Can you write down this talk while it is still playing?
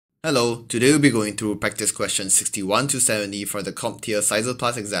Hello, today we'll be going through practice questions 61 to 70 for the CompTIA CySA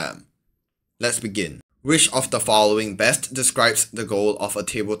Plus exam. Let's begin. Which of the following best describes the goal of a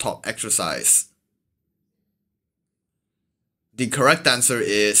tabletop exercise? The correct answer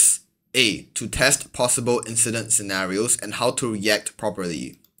is A. To test possible incident scenarios and how to react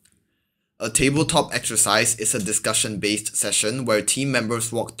properly. A tabletop exercise is a discussion-based session where team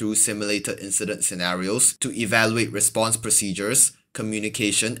members walk through simulated incident scenarios to evaluate response procedures,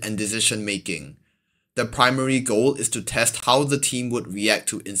 communication, and decision-making. The primary goal is to test how the team would react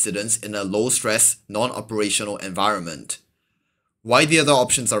to incidents in a low-stress, non-operational environment. Why the other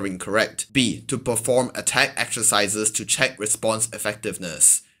options are incorrect? B. To perform attack exercises to check response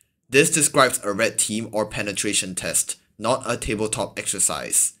effectiveness. This describes a red team or penetration test, not a tabletop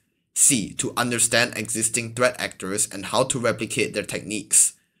exercise. C. To understand existing threat actors and how to replicate their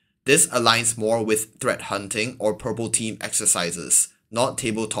techniques. This aligns more with threat hunting or purple team exercises, not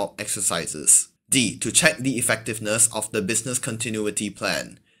tabletop exercises. D. To check the effectiveness of the business continuity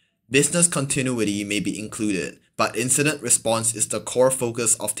plan. Business continuity may be included, but incident response is the core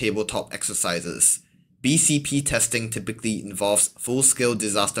focus of tabletop exercises. BCP testing typically involves full-scale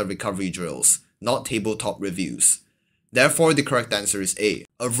disaster recovery drills, not tabletop reviews. Therefore, the correct answer is A.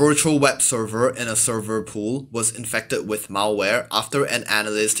 A virtual web server in a server pool was infected with malware after an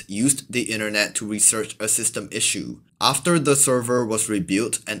analyst used the internet to research a system issue. After the server was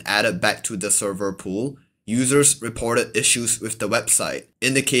rebuilt and added back to the server pool, users reported issues with the website,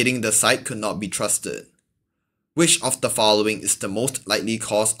 indicating the site could not be trusted. Which of the following is the most likely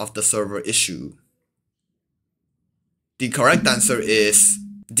cause of the server issue? The correct answer is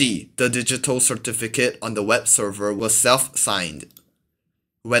D. The digital certificate on the web server was self-signed.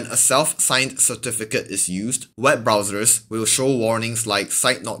 When a self-signed certificate is used, web browsers will show warnings like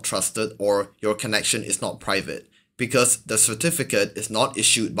 "Site not trusted" or "Your connection is not private," because the certificate is not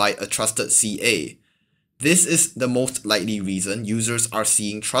issued by a trusted CA. This is the most likely reason users are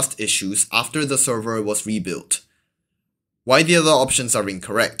seeing trust issues after the server was rebuilt. Why the other options are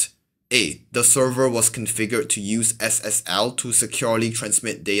incorrect? A. The server was configured to use SSL to securely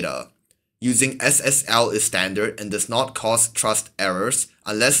transmit data. Using SSL is standard and does not cause trust errors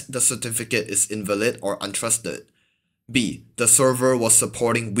unless the certificate is invalid or untrusted. B. The server was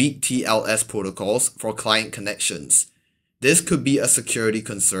supporting weak TLS protocols for client connections. This could be a security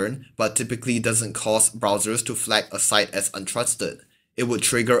concern, but typically doesn't cause browsers to flag a site as untrusted. It would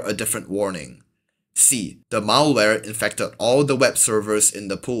trigger a different warning. C. The malware infected all the web servers in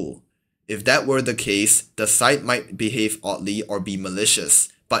the pool. If that were the case, the site might behave oddly or be malicious,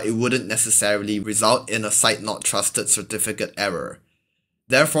 but it wouldn't necessarily result in a site not trusted certificate error.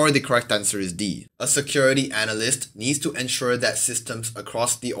 Therefore, the correct answer is D. A security analyst needs to ensure that systems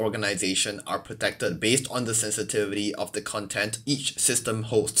across the organization are protected based on the sensitivity of the content each system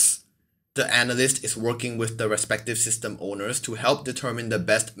hosts. The analyst is working with the respective system owners to help determine the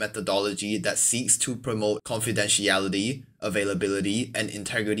best methodology that seeks to promote confidentiality, availability, and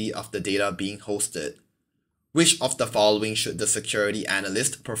integrity of the data being hosted. Which of the following should the security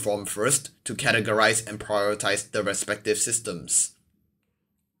analyst perform first to categorize and prioritize the respective systems?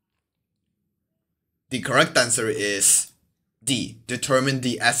 The correct answer is D. Determine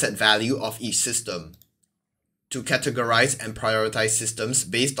the asset value of each system. To categorize and prioritize systems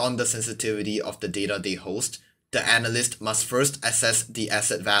based on the sensitivity of the data they host, the analyst must first assess the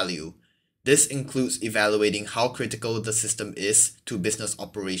asset value. This includes evaluating how critical the system is to business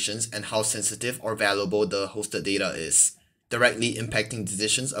operations and how sensitive or valuable the hosted data is, directly impacting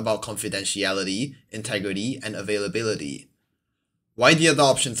decisions about confidentiality, integrity, and availability. Why the other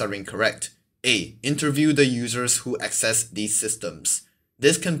options are incorrect? A. Interview the users who access these systems.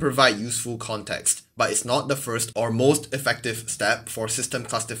 This can provide useful context, but it's not the first or most effective step for system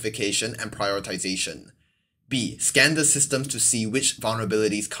classification and prioritization. B. Scan the systems to see which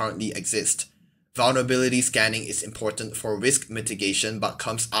vulnerabilities currently exist. Vulnerability scanning is important for risk mitigation but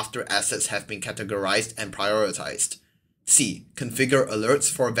comes after assets have been categorized and prioritized. C. Configure alerts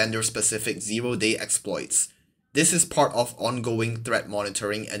for vendor-specific zero-day exploits. This is part of ongoing threat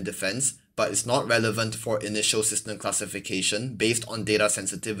monitoring and defense, but is not relevant for initial system classification based on data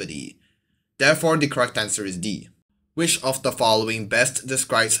sensitivity. Therefore, the correct answer is D. Which of the following best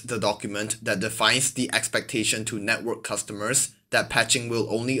describes the document that defines the expectation to network customers that patching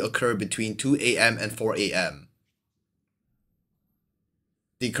will only occur between 2 a.m. and 4 a.m.?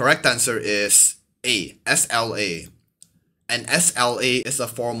 The correct answer is A. SLA. An SLA is a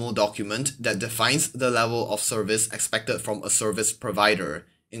formal document that defines the level of service expected from a service provider.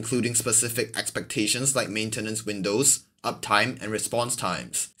 including specific expectations like maintenance windows, uptime, and response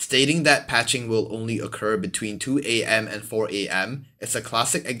times. Stating that patching will only occur between 2 a.m. and 4 a.m. is a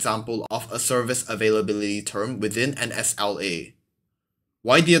classic example of a service availability term within an SLA.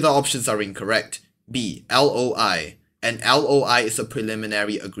 Why the other options are incorrect? B. LOI. An LOI is a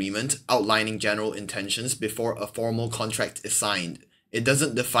preliminary agreement outlining general intentions before a formal contract is signed. It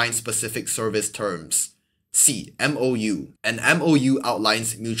doesn't define specific service terms. C. MOU. An MOU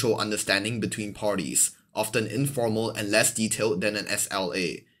outlines mutual understanding between parties, often informal and less detailed than an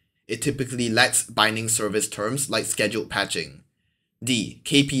SLA. It typically lacks binding service terms like scheduled patching. D.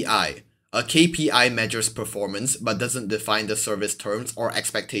 KPI. A KPI measures performance but doesn't define the service terms or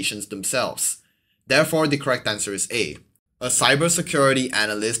expectations themselves. Therefore, the correct answer is A. A cybersecurity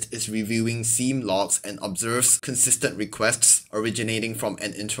analyst is reviewing SIEM logs and observes consistent requests originating from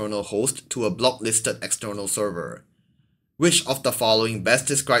an internal host to a blocklisted external server. Which of the following best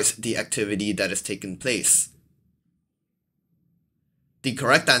describes the activity that has taken place? The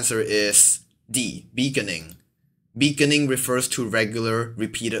correct answer is D. Beaconing. Beaconing refers to regular,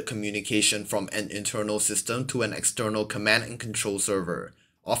 repeated communication from an internal system to an external command and control server,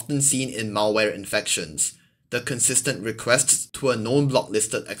 often seen in malware infections. The consistent requests to a known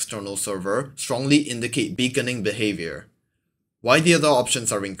blocklisted external server strongly indicate beaconing behavior. Why the other options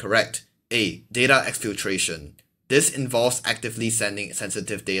are incorrect? A. Data exfiltration. This involves actively sending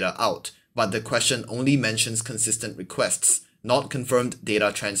sensitive data out, but the question only mentions consistent requests, not confirmed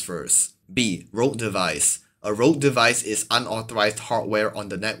data transfers. B. Rogue device. A rogue device is unauthorized hardware on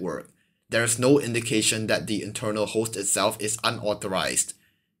the network. There is no indication that the internal host itself is unauthorized.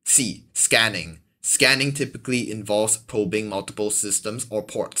 C. Scanning. Scanning typically involves probing multiple systems or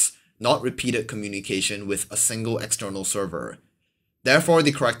ports, not repeated communication with a single external server. Therefore,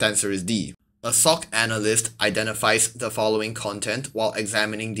 the correct answer is D. A SOC analyst identifies the following content while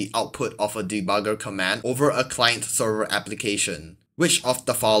examining the output of a debugger command over a client-server application. Which of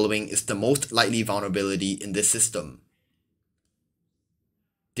the following is the most likely vulnerability in this system?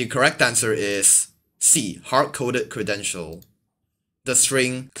 The correct answer is C. Hard-coded credential. The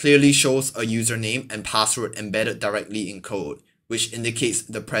string clearly shows a username and password embedded directly in code, which indicates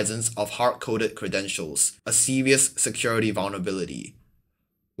the presence of hard-coded credentials, a serious security vulnerability.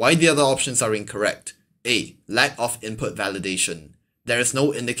 Why the other options are incorrect? A. Lack of input validation. There is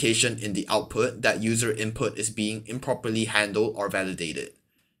no indication in the output that user input is being improperly handled or validated.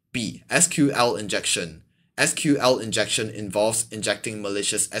 B. SQL injection. SQL injection involves injecting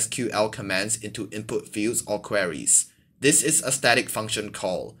malicious SQL commands into input fields or queries. This is a static function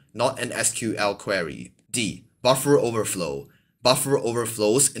call, not an SQL query. D. Buffer overflow. Buffer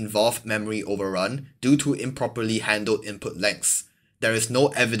overflows involve memory overrun due to improperly handled input lengths. There is no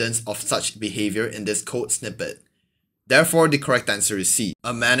evidence of such behavior in this code snippet. Therefore, the correct answer is C.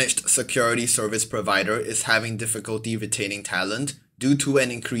 A managed security service provider is having difficulty retaining talent due to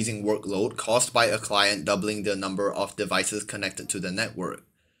an increasing workload caused by a client doubling the number of devices connected to the network.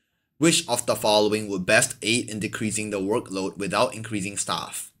 Which of the following would best aid in decreasing the workload without increasing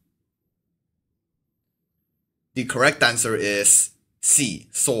staff? The correct answer is C.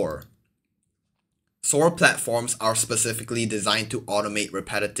 SOAR. SOAR platforms are specifically designed to automate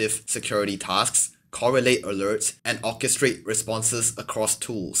repetitive security tasks, correlate alerts, and orchestrate responses across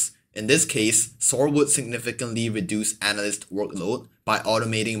tools. In this case, SOAR would significantly reduce analyst workload by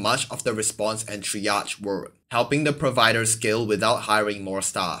automating much of the response and triage work, helping the provider scale without hiring more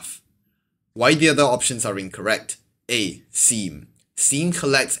staff. Why the other options are incorrect? A. SIEM. SIEM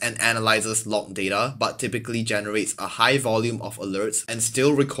collects and analyzes log data but typically generates a high volume of alerts and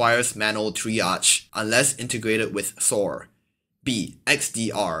still requires manual triage unless integrated with SOAR. B.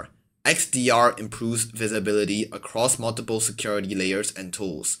 XDR. XDR improves visibility across multiple security layers and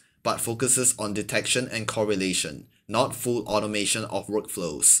tools, but focuses on detection and correlation, not full automation of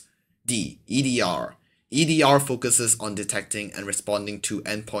workflows. D. EDR. EDR focuses on detecting and responding to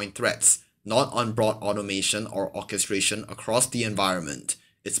endpoint threats, not on broad automation or orchestration across the environment.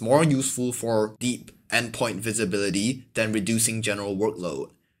 It's more useful for deep endpoint visibility than reducing general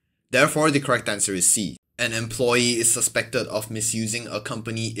workload. Therefore, the correct answer is C. An employee is suspected of misusing a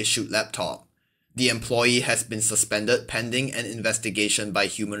company-issued laptop. The employee has been suspended pending an investigation by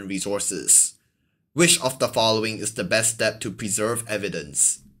human resources. Which of the following is the best step to preserve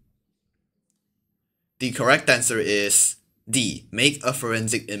evidence? The correct answer is D. Make a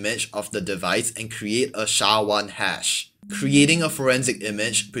forensic image of the device and create a SHA-1 hash. Creating a forensic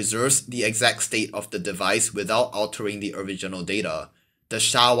image preserves the exact state of the device without altering the original data. The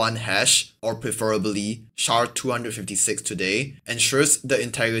SHA-1 hash, or preferably SHA-256 today, ensures the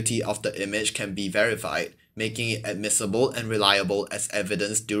integrity of the image can be verified, making it admissible and reliable as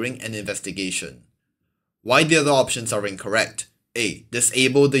evidence during an investigation. Why the other options are incorrect? A.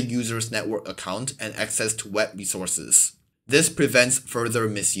 Disable the user's network account and access to web resources. This prevents further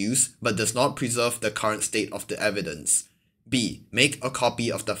misuse but does not preserve the current state of the evidence. B. Make a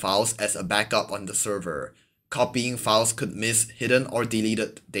copy of the files as a backup on the server. Copying files could miss hidden or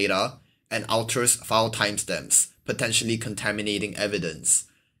deleted data and alters file timestamps, potentially contaminating evidence.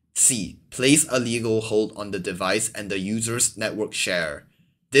 C. Place a legal hold on the device and the user's network share.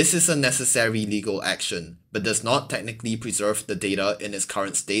 This is a necessary legal action, but does not technically preserve the data in its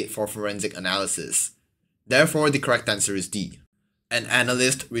current state for forensic analysis. Therefore, the correct answer is D. An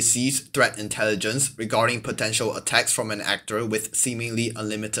analyst receives threat intelligence regarding potential attacks from an actor with seemingly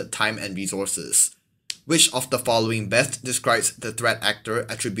unlimited time and resources. Which of the following best describes the threat actor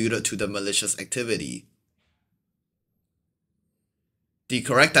attributed to the malicious activity? The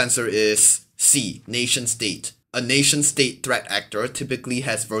correct answer is C. Nation-state. A nation-state threat actor typically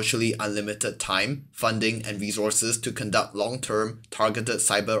has virtually unlimited time, funding, and resources to conduct long-term, targeted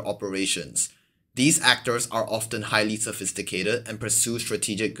cyber operations. These actors are often highly sophisticated and pursue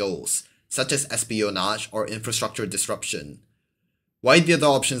strategic goals, such as espionage or infrastructure disruption. Why the other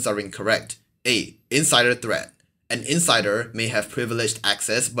options are incorrect? A. Insider threat. An insider may have privileged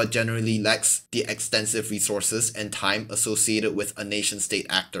access but generally lacks the extensive resources and time associated with a nation-state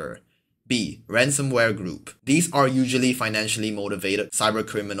actor. B. Ransomware group. These are usually financially motivated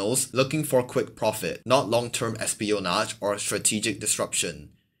cybercriminals looking for quick profit, not long-term espionage or strategic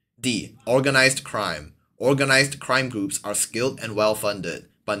disruption. D. Organized crime. Organized crime groups are skilled and well-funded,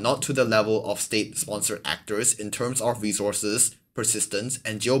 but not to the level of state-sponsored actors in terms of resources, persistence,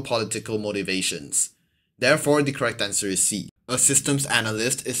 and geopolitical motivations. Therefore, the correct answer is C. A systems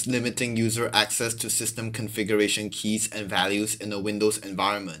analyst is limiting user access to system configuration keys and values in a Windows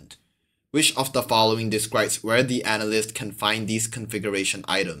environment. Which of the following describes where the analyst can find these configuration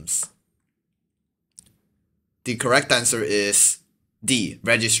items? The correct answer is D.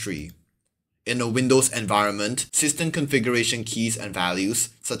 Registry. In a Windows environment, system configuration keys and values,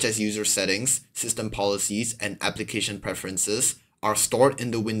 such as user settings, system policies, and application preferences, are stored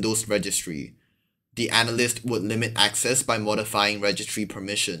in the Windows registry. The analyst would limit access by modifying registry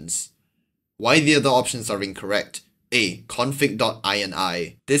permissions. Why the other options are incorrect? A.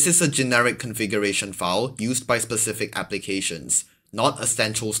 config.ini. This is a generic configuration file used by specific applications, not a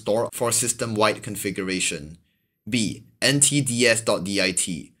central store for system-wide configuration. B.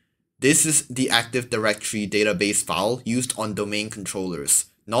 ntds.dit. This is the Active Directory database file used on domain controllers,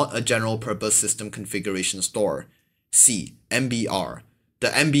 not a general-purpose system configuration store. C. mbr. The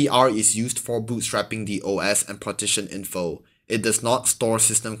mbr is used for bootstrapping the OS and partition info. It does not store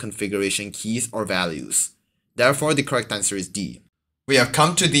system configuration keys or values. Therefore, the correct answer is D. We have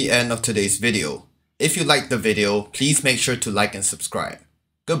come to the end of today's video. If you liked the video, please make sure to like and subscribe.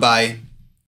 Goodbye.